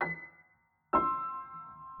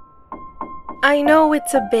I know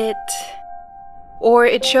it's a bit... or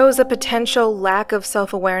it shows a potential lack of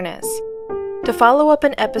self-awareness. To follow up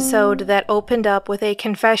an episode that opened up with a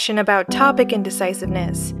confession about topic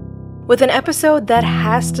indecisiveness, with an episode that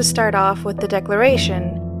has to start off with the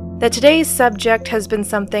declaration that today's subject has been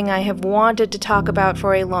something I have wanted to talk about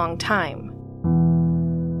for a long time.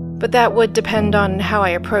 But that would depend on how I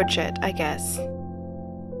approach it, I guess.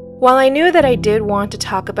 While I knew that I did want to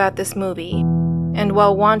talk about this movie, and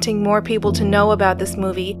while wanting more people to know about this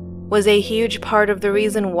movie was a huge part of the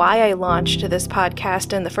reason why I launched this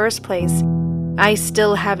podcast in the first place, I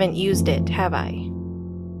still haven't used it, have I?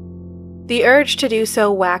 The urge to do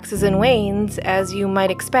so waxes and wanes, as you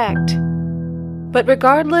might expect. But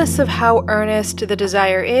regardless of how earnest the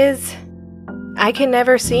desire is, I can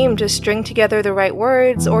never seem to string together the right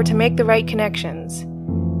words or to make the right connections.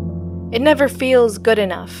 It never feels good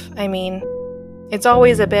enough, I mean. It's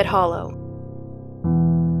always a bit hollow.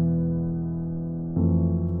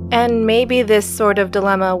 And maybe this sort of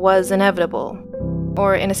dilemma was inevitable,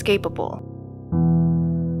 or inescapable.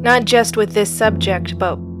 Not just with this subject,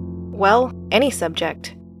 but, well, any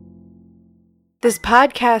subject. This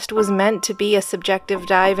podcast was meant to be a subjective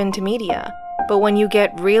dive into media, but when you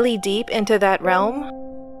get really deep into that realm,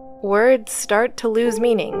 words start to lose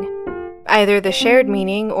meaning, either the shared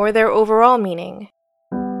meaning or their overall meaning,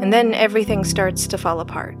 and then everything starts to fall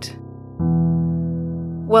apart.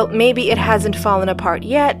 Well, maybe it hasn't fallen apart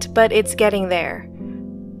yet, but it's getting there.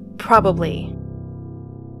 Probably.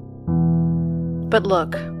 But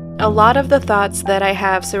look, a lot of the thoughts that I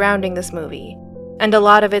have surrounding this movie, and a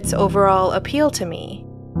lot of its overall appeal to me,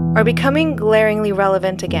 are becoming glaringly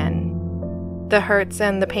relevant again. The hurts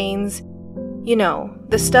and the pains, you know,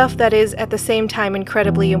 the stuff that is at the same time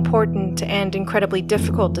incredibly important and incredibly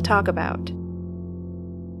difficult to talk about.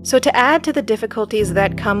 So to add to the difficulties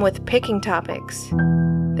that come with picking topics,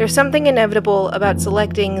 there's something inevitable about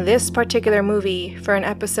selecting this particular movie for an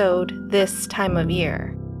episode this time of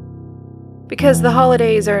year. Because the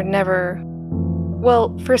holidays are never...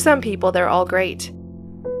 well, for some people they're all great,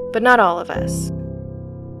 but not all of us.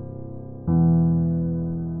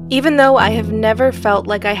 Even though I have never felt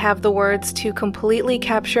like I have the words to completely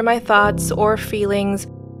capture my thoughts or feelings,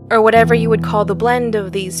 or whatever you would call the blend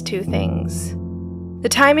of these two things, the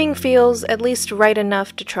timing feels at least right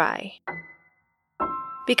enough to try.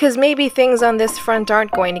 Because maybe things on this front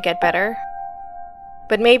aren't going to get better,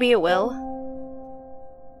 but maybe it will.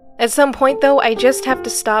 At some point, though, I just have to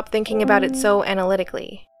stop thinking about it so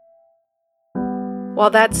analytically.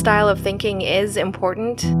 While that style of thinking is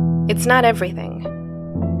important, it's not everything.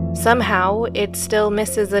 Somehow, it still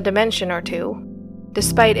misses a dimension or two,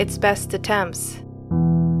 despite its best attempts.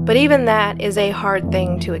 But even that is a hard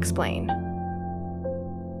thing to explain.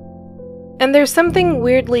 And there's something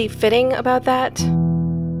weirdly fitting about that,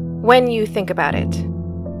 when you think about it.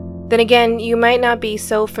 Then again, you might not be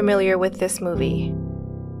so familiar with this movie.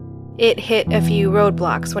 It hit a few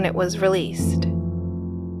roadblocks when it was released.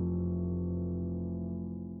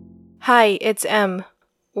 Hi, it's Em.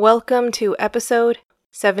 Welcome to episode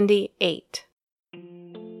 78.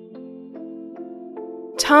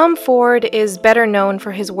 Tom Ford is better known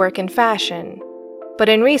for his work in fashion, but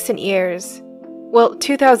in recent years,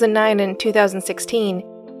 2009 and 2016,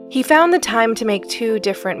 he found the time to make two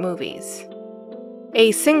different movies: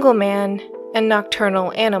 A Single Man and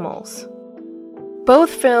Nocturnal Animals. Both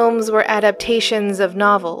films were adaptations of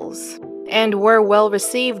novels, and were well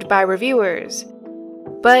received by reviewers,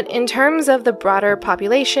 but in terms of the broader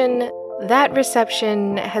population, that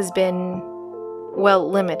reception has been,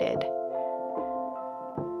 limited.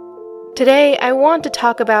 Today, I want to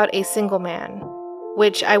talk about A Single Man,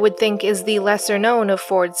 which I would think is the lesser known of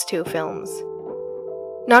Ford's two films.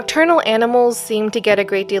 Nocturnal Animals seemed to get a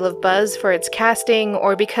great deal of buzz for its casting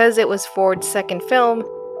or because it was Ford's second film,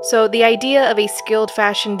 so the idea of a skilled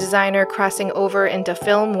fashion designer crossing over into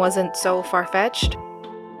film wasn't so far-fetched.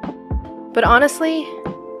 But honestly,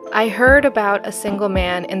 I heard about A Single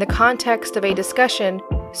Man in the context of a discussion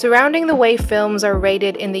surrounding the way films are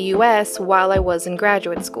rated in the US while I was in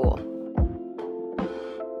graduate school.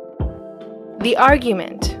 The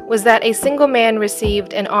argument was that A Single Man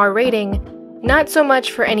received an R rating not so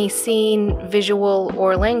much for any scene, visual,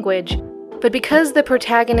 or language, but because the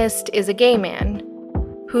protagonist is a gay man,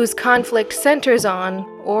 whose conflict centers on,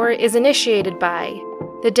 or is initiated by,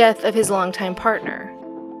 the death of his longtime partner.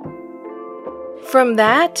 From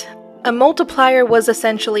that, a multiplier was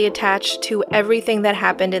essentially attached to everything that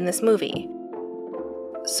happened in this movie.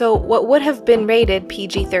 So what would have been rated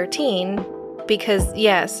PG-13, because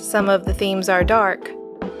yes, some of the themes are dark,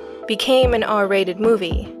 became an R-rated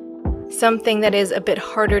movie, something that is a bit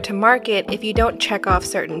harder to market if you don't check off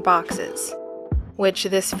certain boxes. which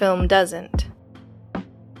this film doesn't.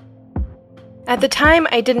 At the time,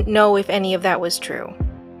 I didn't know if any of that was true,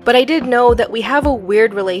 but I did know that we have a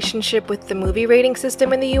weird relationship with the movie rating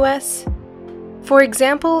system in the US. For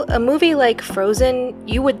example, a movie like Frozen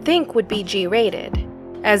you would think would be G-rated,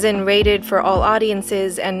 as in rated for all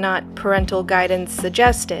audiences and not parental guidance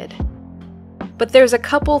suggested. But there's a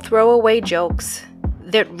couple throwaway jokes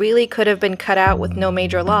that really could have been cut out with no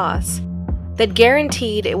major loss that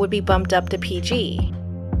guaranteed it would be bumped up to PG.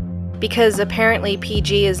 Because apparently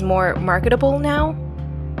PG is more marketable now?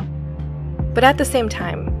 But at the same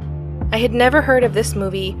time, I had never heard of this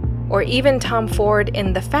movie or even Tom Ford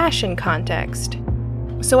in the fashion context,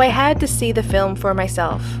 so I had to see the film for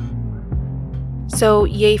myself. So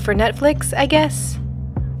yay for Netflix, I guess?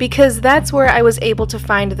 Because that's where I was able to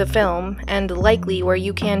find the film, and likely where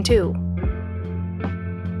you can too.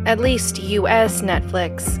 At least US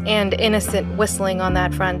Netflix, and innocent whistling on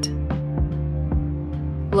that front.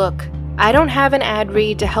 Look, I don't have an ad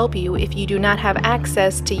read to help you if you do not have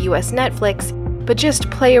access to US Netflix, but just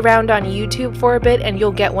play around on YouTube for a bit and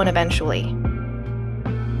you'll get one eventually.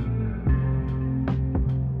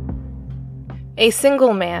 A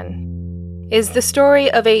Single Man is the story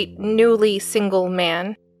of a newly single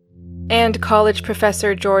man and college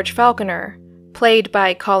professor George Falconer, played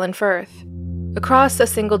by Colin Firth, across a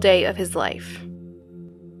single day of his life.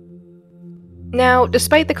 Now,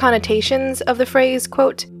 despite the connotations of the phrase,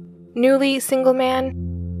 quote, newly single man,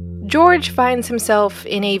 George finds himself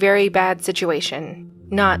in a very bad situation,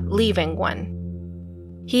 not leaving one.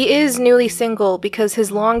 He is newly single because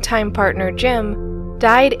his longtime partner, Jim,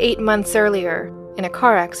 died 8 months earlier in a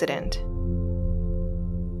car accident.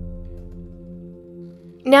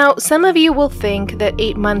 Now, some of you will think that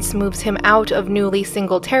 8 months moves him out of newly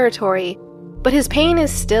single territory, but his pain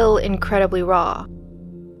is still incredibly raw.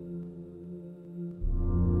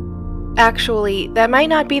 Actually, that might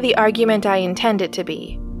not be the argument I intend it to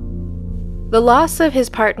be. The loss of his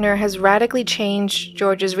partner has radically changed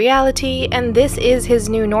George's reality, and this is his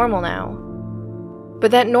new normal now.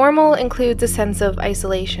 But that normal includes a sense of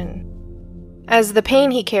isolation, as the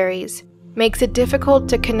pain he carries makes it difficult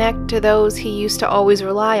to connect to those he used to always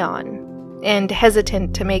rely on, and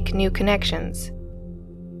hesitant to make new connections.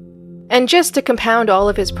 And just to compound all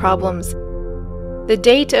of his problems, the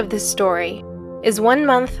date of this story is 1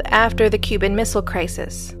 month after the Cuban Missile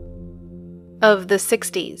Crisis of the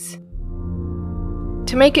 60s.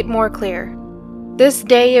 To make it more clear, this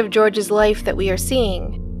day of George's life that we are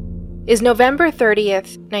seeing is November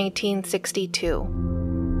 30th, 1962.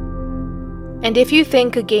 And if you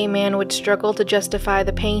think a gay man would struggle to justify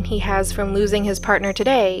the pain he has from losing his partner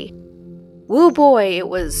today, woo boy, it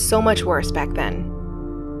was so much worse back then.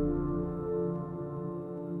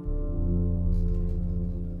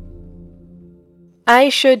 I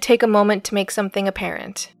should take a moment to make something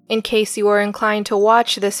apparent, in case you are inclined to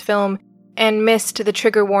watch this film and missed the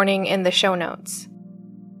trigger warning in the show notes.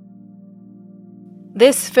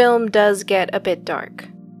 This film does get a bit dark.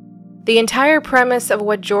 The entire premise of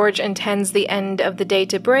what George intends the end of the day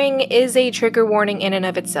to bring is a trigger warning in and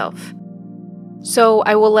of itself. So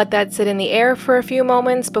I will let that sit in the air for a few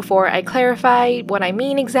moments before I clarify what I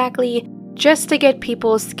mean exactly, just to get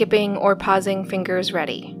people skipping or pausing fingers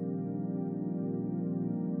ready.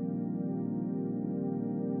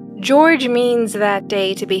 George means that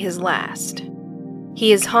day to be his last.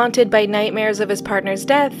 He is haunted by nightmares of his partner's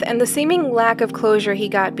death and the seeming lack of closure he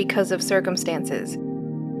got because of circumstances.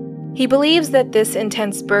 He believes that this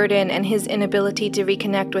intense burden and his inability to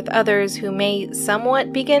reconnect with others who may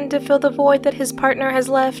somewhat begin to fill the void that his partner has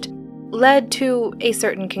left led to a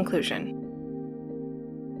certain conclusion.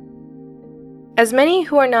 As many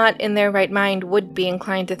who are not in their right mind would be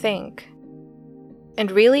inclined to think. And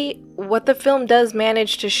really, what the film does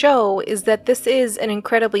manage to show is that this is an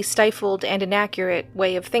incredibly stifled and inaccurate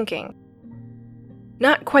way of thinking.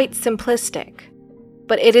 Not quite simplistic,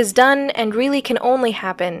 but it is done and really can only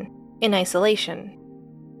happen in isolation.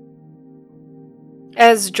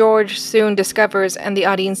 As George soon discovers, and the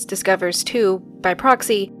audience discovers too, by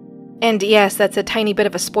proxy, and yes, that's a tiny bit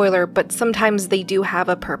of a spoiler, but sometimes they do have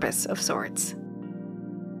a purpose of sorts.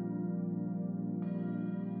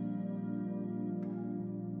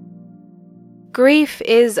 Grief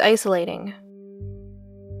is isolating.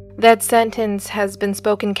 That sentence has been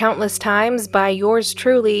spoken countless times by yours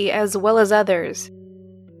truly as well as others.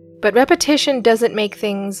 But repetition doesn't make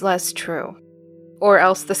things less true, or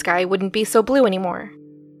else the sky wouldn't be so blue anymore.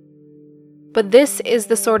 But this is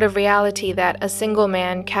the sort of reality that A Single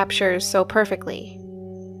Man captures so perfectly.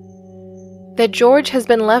 That George has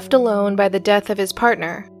been left alone by the death of his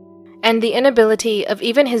partner, and the inability of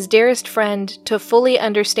even his dearest friend to fully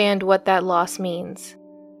understand what that loss means.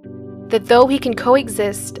 That though he can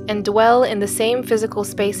coexist and dwell in the same physical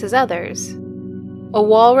space as others, a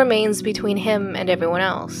wall remains between him and everyone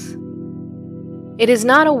else. It is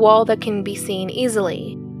not a wall that can be seen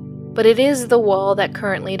easily, but it is the wall that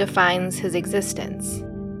currently defines his existence.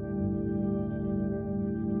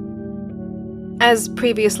 As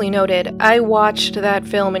previously noted, I watched that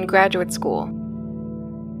film in graduate school.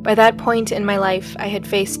 By that point in my life, I had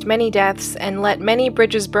faced many deaths and let many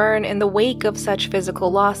bridges burn in the wake of such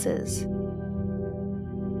physical losses.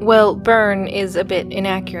 Well, burn is a bit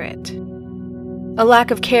inaccurate. A lack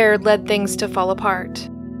of care led things to fall apart.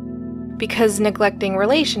 Because neglecting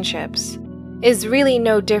relationships is really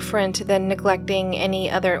no different than neglecting any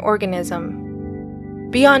other organism,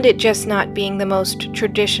 beyond it just not being the most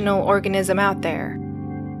traditional organism out there.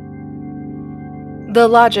 The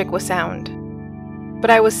logic was sound,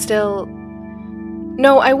 but I was still...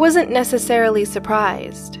 No, I wasn't necessarily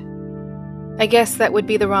surprised. I guess that would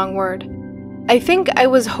be the wrong word. I think I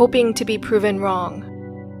was hoping to be proven wrong.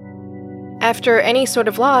 After any sort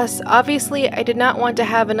of loss, obviously I did not want to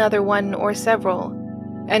have another one or several,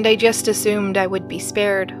 and I just assumed I would be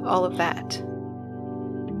spared all of that.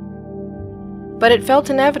 But it felt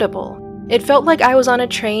inevitable. It felt like I was on a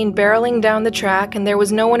train barreling down the track and there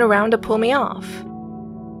was no one around to pull me off.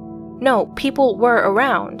 No, people were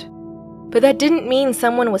around, but that didn't mean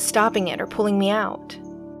someone was stopping it or pulling me out.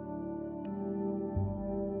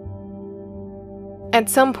 At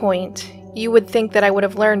some point, you would think that I would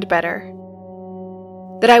have learned better.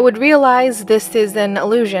 That I would realize this is an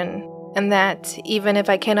illusion, and that, even if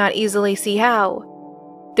I cannot easily see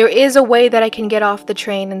how, there is a way that I can get off the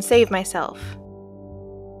train and save myself.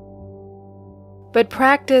 But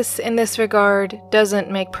practice in this regard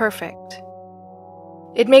doesn't make perfect.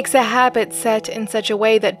 It makes a habit set in such a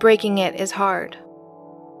way that breaking it is hard.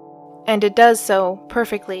 And it does so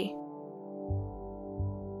perfectly.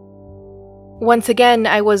 Once again,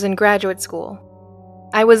 I was in graduate school.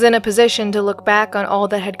 I was in a position to look back on all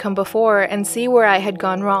that had come before and see where I had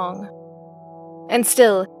gone wrong. And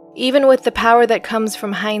still, even with the power that comes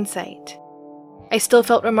from hindsight, I still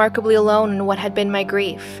felt remarkably alone in what had been my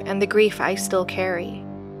grief and the grief I still carry.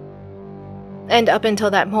 And up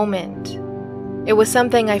until that moment, it was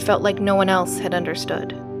something I felt like no one else had understood.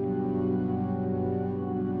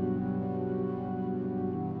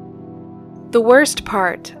 The worst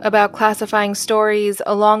part about classifying stories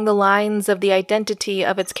along the lines of the identity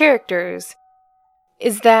of its characters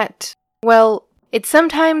is that, well, it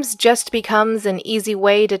sometimes just becomes an easy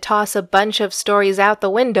way to toss a bunch of stories out the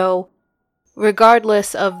window,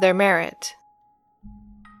 regardless of their merit.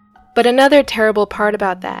 But another terrible part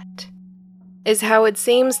about that is how it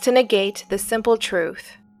seems to negate the simple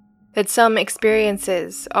truth that some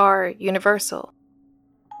experiences are universal.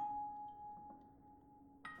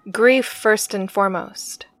 Grief first and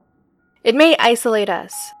foremost. It may isolate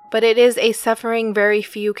us, but it is a suffering very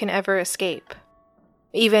few can ever escape,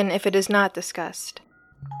 even if it is not discussed,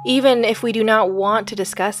 even if we do not want to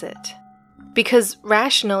discuss it. Because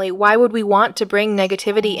rationally, why would we want to bring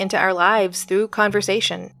negativity into our lives through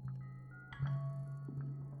conversation?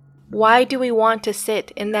 Why do we want to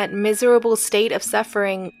sit in that miserable state of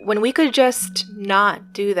suffering when we could just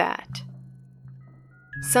not do that?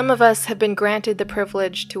 Some of us have been granted the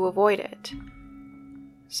privilege to avoid it.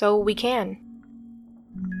 So we can.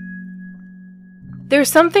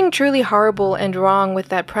 There's something truly horrible and wrong with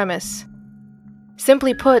that premise.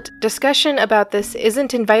 Simply put, discussion about this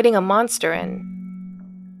isn't inviting a monster in,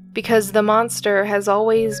 because the monster has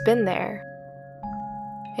always been there.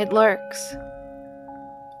 It lurks.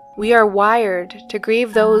 We are wired to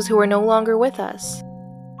grieve those who are no longer with us.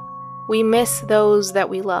 We miss those that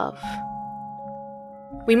we love.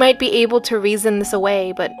 We might be able to reason this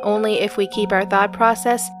away, but only if we keep our thought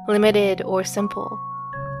process limited or simple.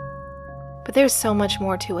 But there's so much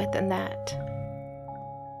more to it than that.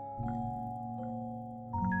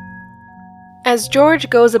 As George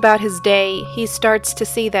goes about his day, he starts to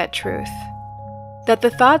see that truth. That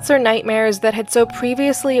the thoughts or nightmares that had so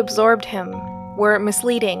previously absorbed him were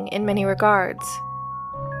misleading in many regards.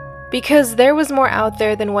 Because there was more out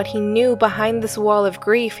there than what he knew behind this wall of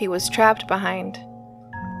grief he was trapped behind.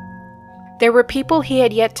 There were people he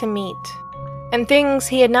had yet to meet, and things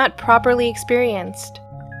he had not properly experienced,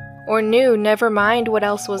 or knew, never mind what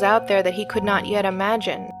else was out there that he could not yet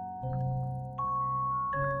imagine.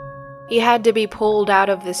 He had to be pulled out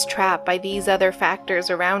of this trap by these other factors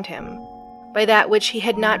around him, by that which he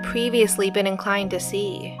had not previously been inclined to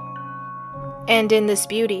see. And in this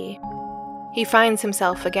beauty, he finds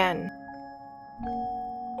himself again.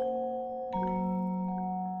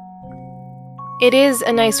 It is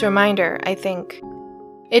a nice reminder, I think.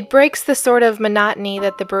 It breaks the sort of monotony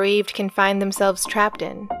that the bereaved can find themselves trapped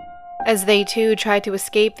in, as they too try to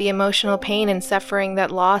escape the emotional pain and suffering that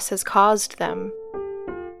loss has caused them.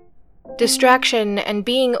 Distraction and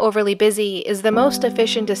being overly busy is the most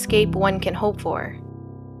efficient escape one can hope for.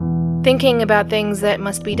 Thinking about things that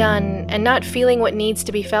must be done and not feeling what needs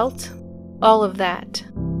to be felt, all of that.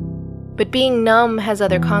 But being numb has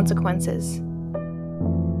other consequences.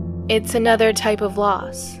 It's another type of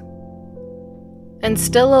loss. And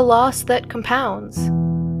still a loss that compounds.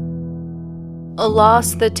 A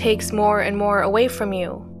loss that takes more and more away from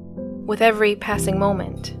you with every passing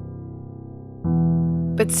moment.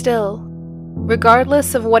 But still,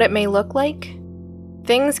 regardless of what it may look like,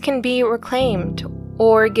 things can be reclaimed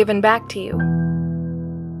or given back to you.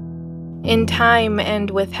 In time and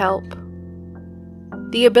with help.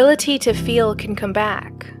 The ability to feel can come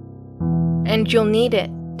back, and you'll need it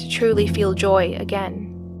to truly feel joy again.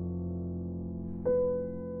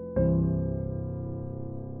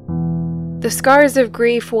 The scars of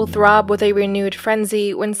grief will throb with a renewed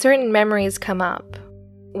frenzy when certain memories come up,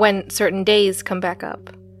 when certain days come back up,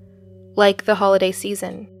 like the holiday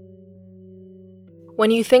season. When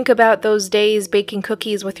you think about those days baking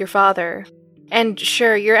cookies with your father, and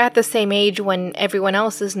sure, you're at the same age when everyone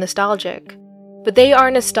else is nostalgic, but they are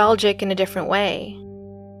nostalgic in a different way.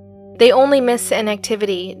 They only miss an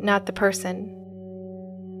activity, not the person.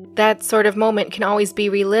 That sort of moment can always be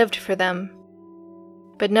relived for them,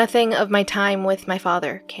 but nothing of my time with my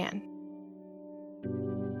father can.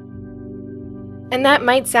 And that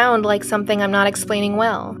might sound like something I'm not explaining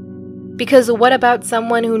well, because what about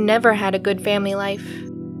someone who never had a good family life?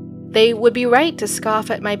 They would be right to scoff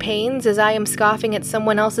at my pains as I am scoffing at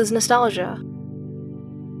someone else's nostalgia.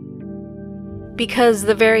 Because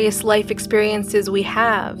the various life experiences we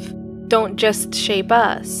have don't just shape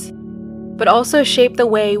us, but also shape the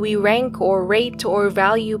way we rank or rate or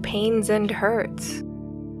value pains and hurts.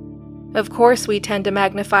 Of course, we tend to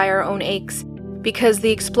magnify our own aches because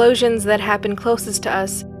the explosions that happen closest to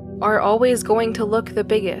us are always going to look the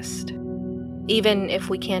biggest, even if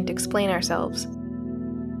we can't explain ourselves.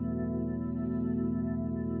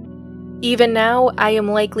 Even now, I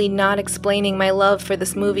am likely not explaining my love for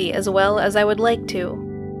this movie as well as I would like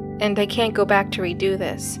to, and I can't go back to redo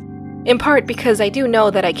this, in part because I do know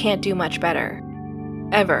that I can't do much better.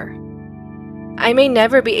 Ever. I may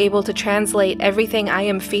never be able to translate everything I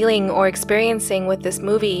am feeling or experiencing with this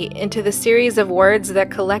movie into the series of words that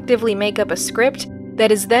collectively make up a script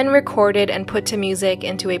that is then recorded and put to music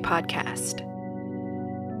into a podcast.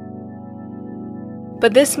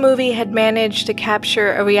 But this movie had managed to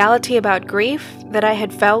capture a reality about grief that I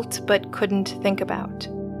had felt but couldn't think about,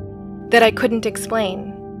 that I couldn't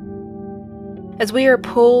explain. As we are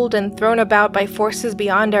pulled and thrown about by forces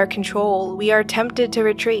beyond our control, we are tempted to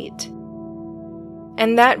retreat.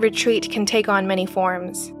 And that retreat can take on many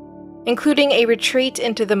forms, including a retreat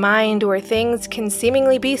into the mind where things can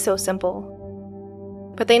seemingly be so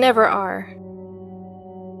simple. But they never are.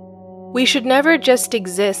 We should never just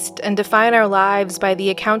exist and define our lives by the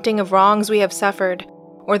accounting of wrongs we have suffered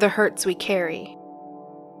or the hurts we carry.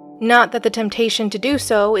 Not that the temptation to do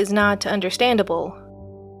so is not understandable.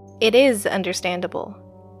 It is understandable.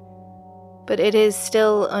 But it is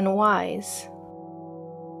still unwise.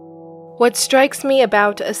 What strikes me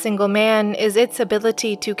about A Single Man is its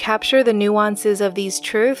ability to capture the nuances of these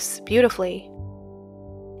truths beautifully.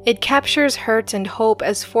 It captures hurt and hope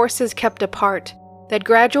as forces kept apart that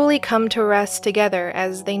gradually come to rest together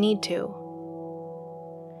as they need to.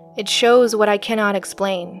 It shows what I cannot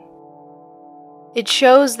explain. It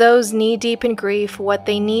shows those knee-deep in grief what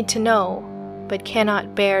they need to know, but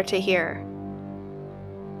cannot bear to hear.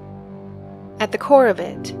 At the core of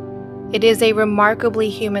it, it is a remarkably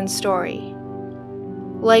human story,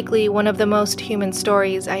 likely one of the most human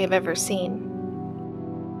stories I have ever seen.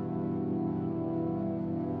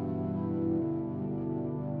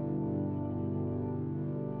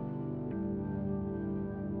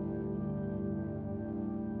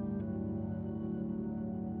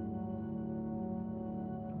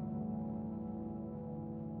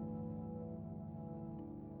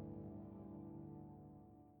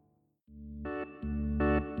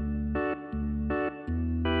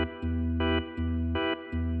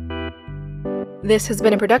 This has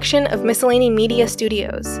been a production of Miscellany Media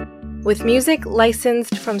Studios, with music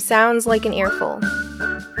licensed from Sounds Like an Earful.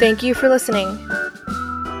 Thank you for listening.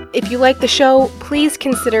 If you like the show, please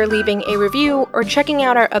consider leaving a review or checking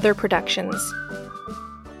out our other productions.